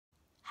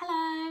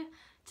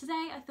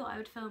Today I thought I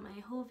would film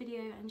a haul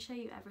video and show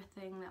you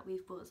everything that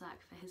we've bought Zach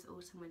for his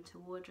autumn winter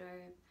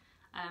wardrobe.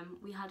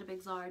 We had a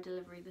big Zara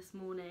delivery this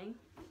morning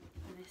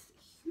in this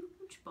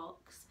huge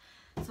box,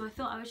 so I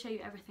thought I would show you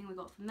everything we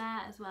got from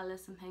there, as well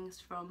as some things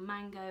from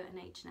Mango and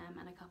H&M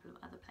and a couple of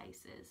other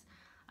places.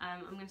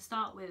 I'm going to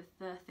start with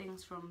the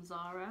things from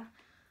Zara.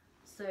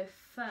 So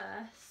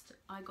first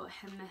I got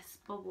him this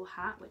bobble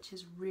hat, which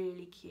is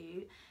really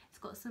cute. It's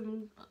got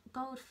some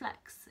gold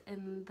flecks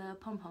in the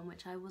pom-pom,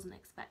 which I wasn't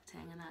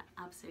expecting, and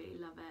I absolutely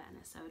love it, and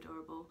it's so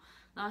adorable.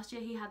 Last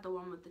year he had the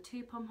one with the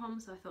 2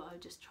 pom-poms, so I thought I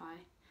would just try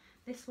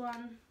this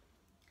one,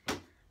 and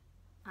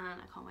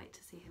I can't wait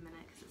to see him in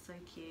it because it's so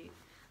cute.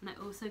 And I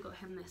also got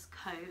him this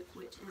coat,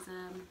 which is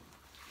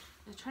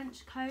a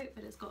trench coat,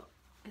 but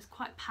it's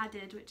quite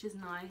padded, which is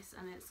nice,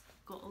 and it's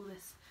got all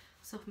this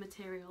soft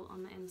material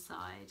on the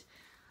inside.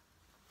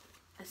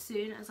 As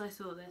soon as I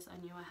saw this, I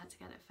knew I had to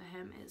get it for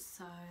him. It's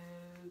so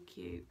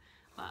cute,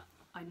 but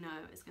I know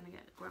it's going to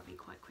get grubby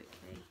quite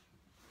quickly,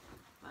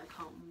 but I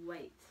can't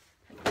wait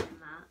to put him in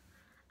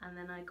that. And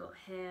then I got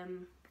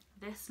him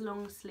this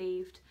long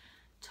sleeved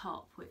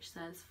top, which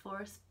says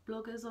Forest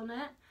Bloggers on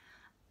it,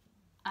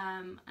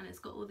 and it's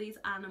got all these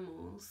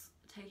animals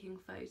taking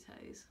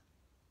photos,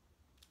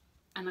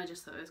 and I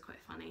just thought it was quite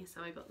funny,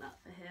 so I got that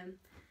for him.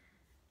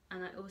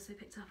 And I also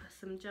picked up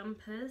some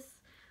jumpers.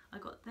 I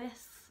got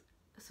this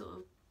sort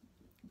of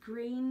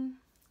greeny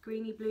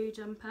blue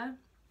jumper.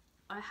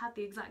 I had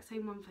the exact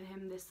same one for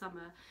him this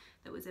summer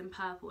that was in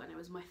purple, and it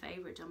was my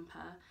favourite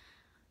jumper,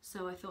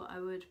 so I thought I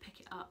would pick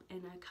it up in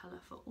a colour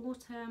for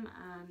autumn,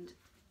 and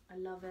I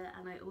love it.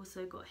 And I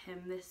also got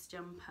him this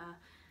jumper,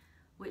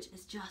 which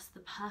is just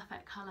the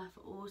perfect colour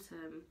for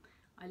autumn.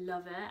 I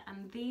love it,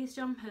 and these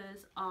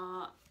jumpers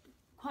are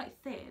quite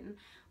thin,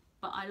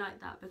 but I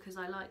like that because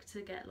I like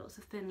to get lots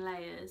of thin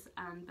layers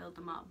and build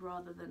them up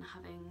rather than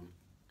having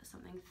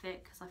something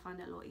thick, because I find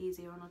it a lot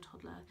easier on a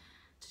toddler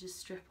to just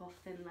strip off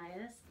thin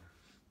layers.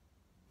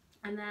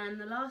 And then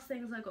the last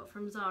things I got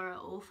from Zara,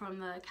 all from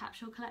the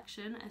capsule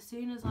collection. As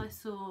soon as I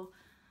saw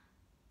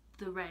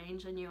the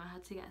range, I knew I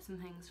had to get some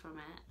things from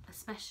it,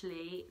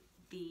 especially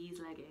these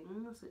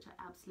leggings, which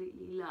I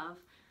absolutely love.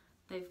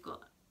 They've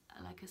got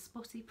like a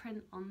spotty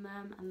print on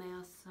them, and they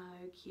are so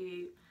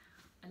cute.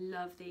 I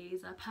love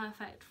these. They're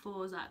perfect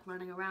for Zach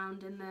running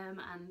around in them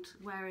and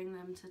wearing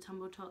them to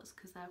tumble tots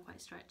because they're quite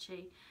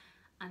stretchy,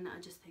 and I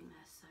just think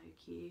they're so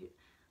cute.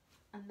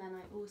 And then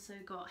I also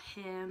got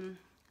him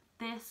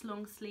this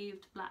long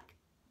sleeved black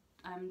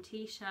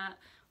t-shirt,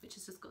 which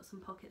has just got some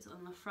pockets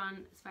on the front.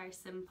 It's very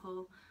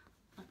simple.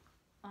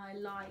 I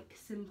like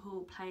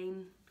simple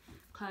plain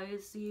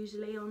clothes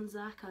usually on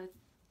Zach. I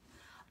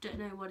don't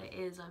know what it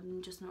is,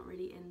 I'm just not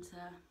really into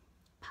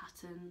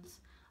patterns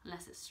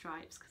unless it's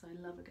stripes, because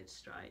I love a good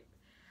stripe.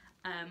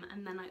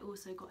 And then I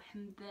also got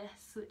him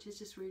this, which is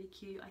just really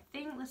cute. I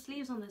think the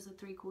sleeves on this are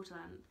 3/4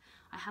 length.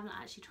 I haven't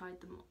actually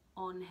tried them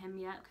on him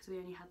yet because we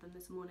only had them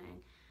this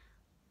morning,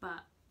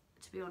 but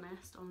to be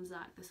honest, on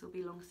Zach this will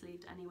be long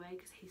sleeved anyway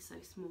because he's so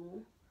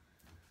small.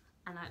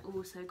 And I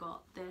also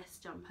got this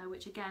jumper,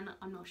 which again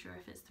I'm not sure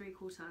if it's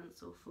 3/4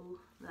 length or full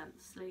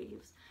length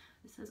sleeves.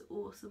 It says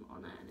awesome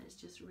on it, and it's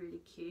just really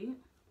cute.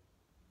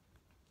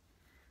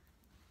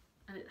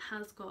 And it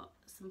has got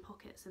some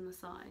pockets in the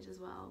side as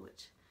well,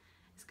 which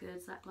is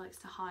good. Zach likes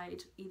to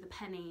hide either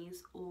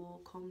pennies or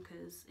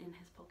conkers in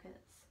his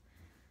pockets,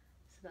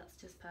 so that's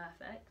just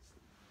perfect.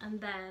 And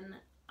then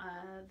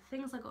the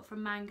things I got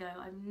from Mango,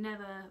 I've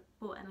never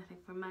bought anything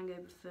from Mango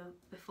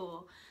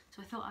before,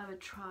 so I thought I would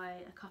try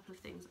a couple of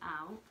things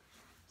out.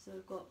 So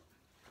I've got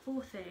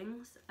 4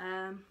 things.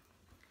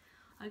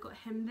 I got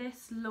him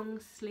this long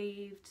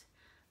sleeved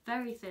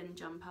very thin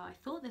jumper. I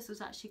thought this was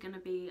actually going to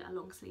be a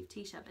long sleeve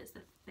t-shirt, but it's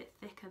a bit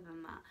thicker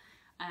than that,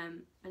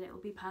 but it will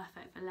be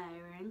perfect for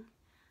layering,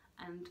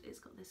 and it's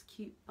got this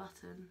cute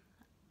button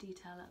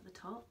detail at the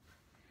top.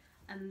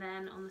 And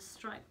then on the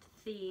striped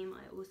theme,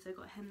 I also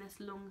got him this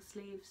long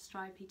sleeve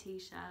stripy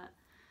t-shirt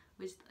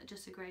with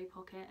just a grey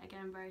pocket,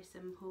 again very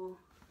simple,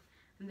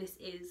 and this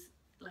is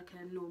like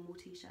a normal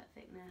t-shirt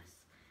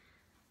thickness,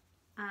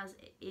 as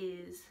it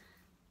is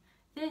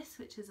this,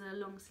 which is a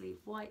long sleeve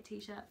white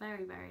t-shirt,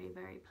 very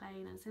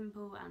plain and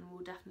simple, and will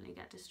definitely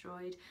get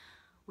destroyed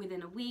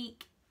within a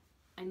week.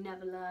 I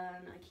never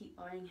learn, I keep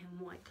buying him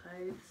white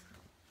clothes.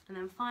 And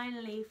then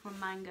finally from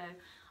Mango,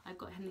 I've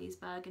got him these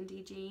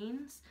burgundy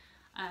jeans.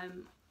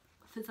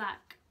 For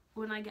Zach,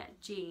 when I get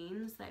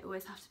jeans, they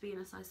always have to be in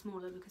a size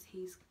smaller because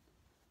he's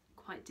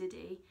quite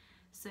diddy.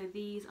 So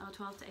these are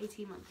 12 to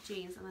 18 month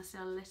jeans, and they're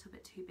still a little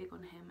bit too big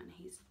on him, and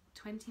he's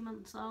 20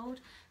 months old,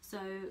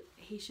 so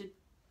he should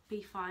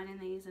be fine in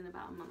these in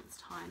about a month's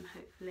time,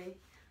 hopefully.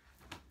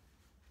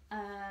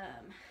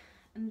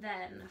 And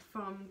then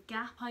from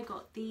Gap I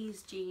got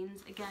these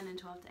jeans, again in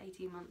 12 to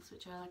 18 months,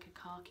 which are like a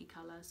khaki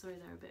colour. Sorry,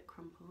 they're a bit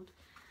crumpled,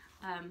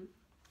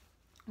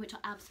 which I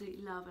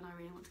absolutely love, and I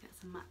really want to get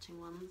some matching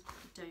ones. I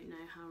don't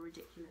know how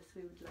ridiculous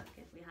we would look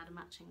if we had a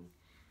matching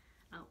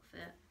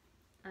outfit.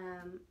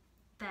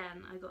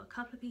 Then I got a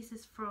couple of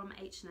pieces from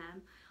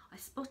H&M. I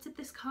spotted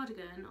this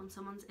cardigan on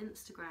someone's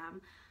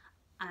Instagram,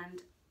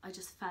 and I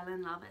just fell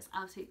in love. It's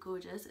absolutely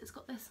gorgeous. It's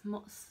got this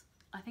moss,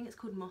 I think it's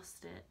called moss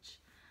stitch,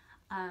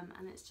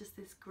 and it's just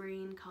this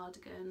green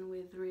cardigan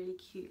with really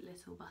cute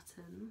little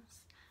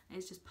buttons.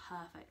 It's just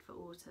perfect for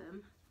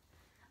autumn.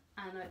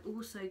 And I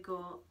also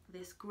got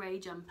this grey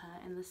jumper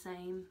in the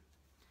same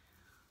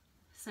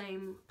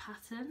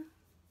pattern,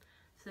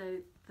 so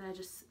they're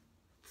just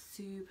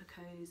super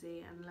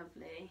cozy and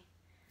lovely.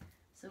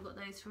 So I've got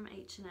those from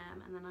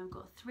H&M, and then I've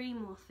got 3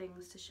 more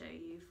things to show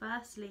you.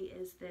 Firstly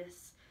is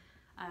this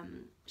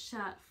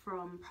shirt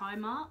from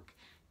Primark.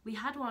 We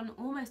had one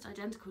almost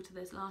identical to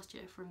this last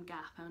year from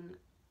Gap, and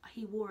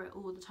he wore it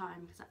all the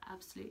time because I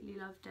absolutely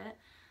loved it.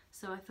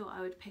 So I thought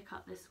I would pick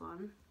up this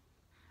one.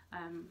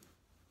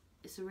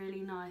 It's a really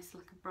nice,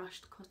 like a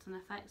brushed cotton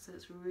effect, so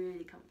it's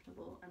really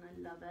comfortable and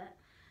I love it.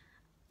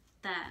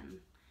 Then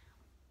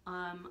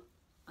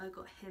I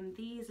got him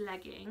these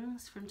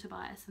leggings from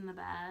Tobias and the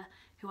Bear,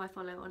 who I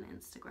follow on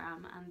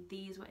Instagram, and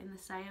these were in the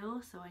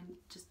sale, so I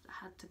just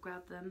had to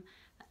grab them.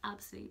 They're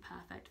absolutely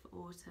perfect for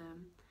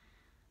autumn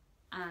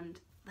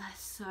and they're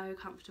so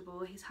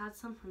comfortable. He's had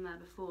some from there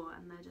before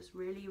and they're just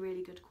really,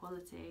 really good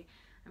quality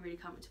and really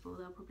comfortable.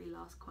 They'll probably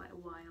last quite a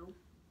while.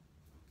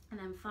 And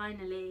then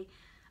finally,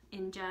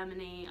 in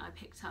Germany, I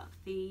picked up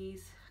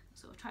these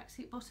sort of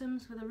tracksuit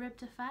bottoms with a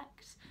ribbed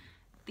effect.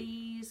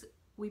 These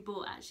we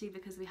bought actually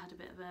because we had a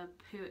bit of a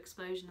poo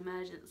explosion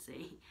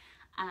emergency,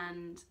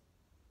 and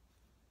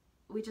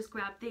we just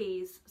grabbed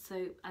these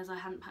so as I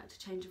hadn't packed a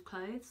change of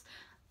clothes,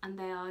 and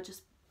they are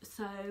just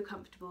so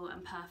comfortable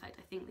and perfect.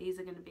 I think these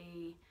are going to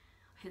be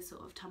his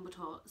sort of tumble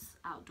tots,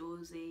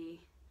 outdoorsy,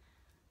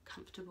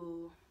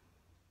 comfortable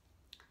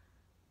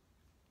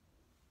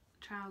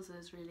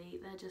trousers really.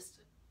 They're just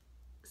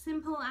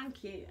simple and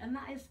cute, and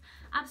that is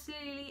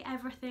absolutely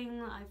everything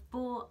that I've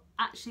bought.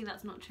 Actually,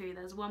 that's not true.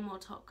 There's one more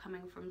top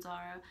coming from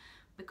Zara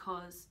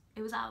because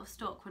it was out of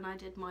stock when I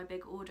did my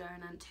big order,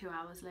 and then 2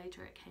 hours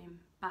later it came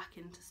back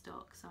into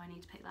stock, so I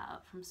need to pick that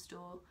up from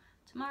store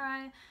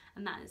tomorrow,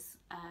 and that is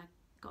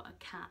got a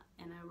cat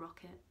in a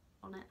rocket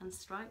on it and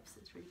stripes.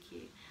 It's really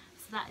cute.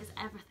 So that is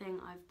everything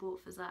I've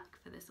bought for Zach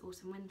for this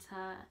autumn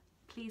winter.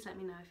 Please let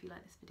me know if you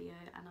like this video,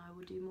 and I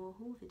will do more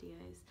haul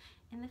videos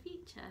in the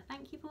future.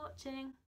 Thank you for watching.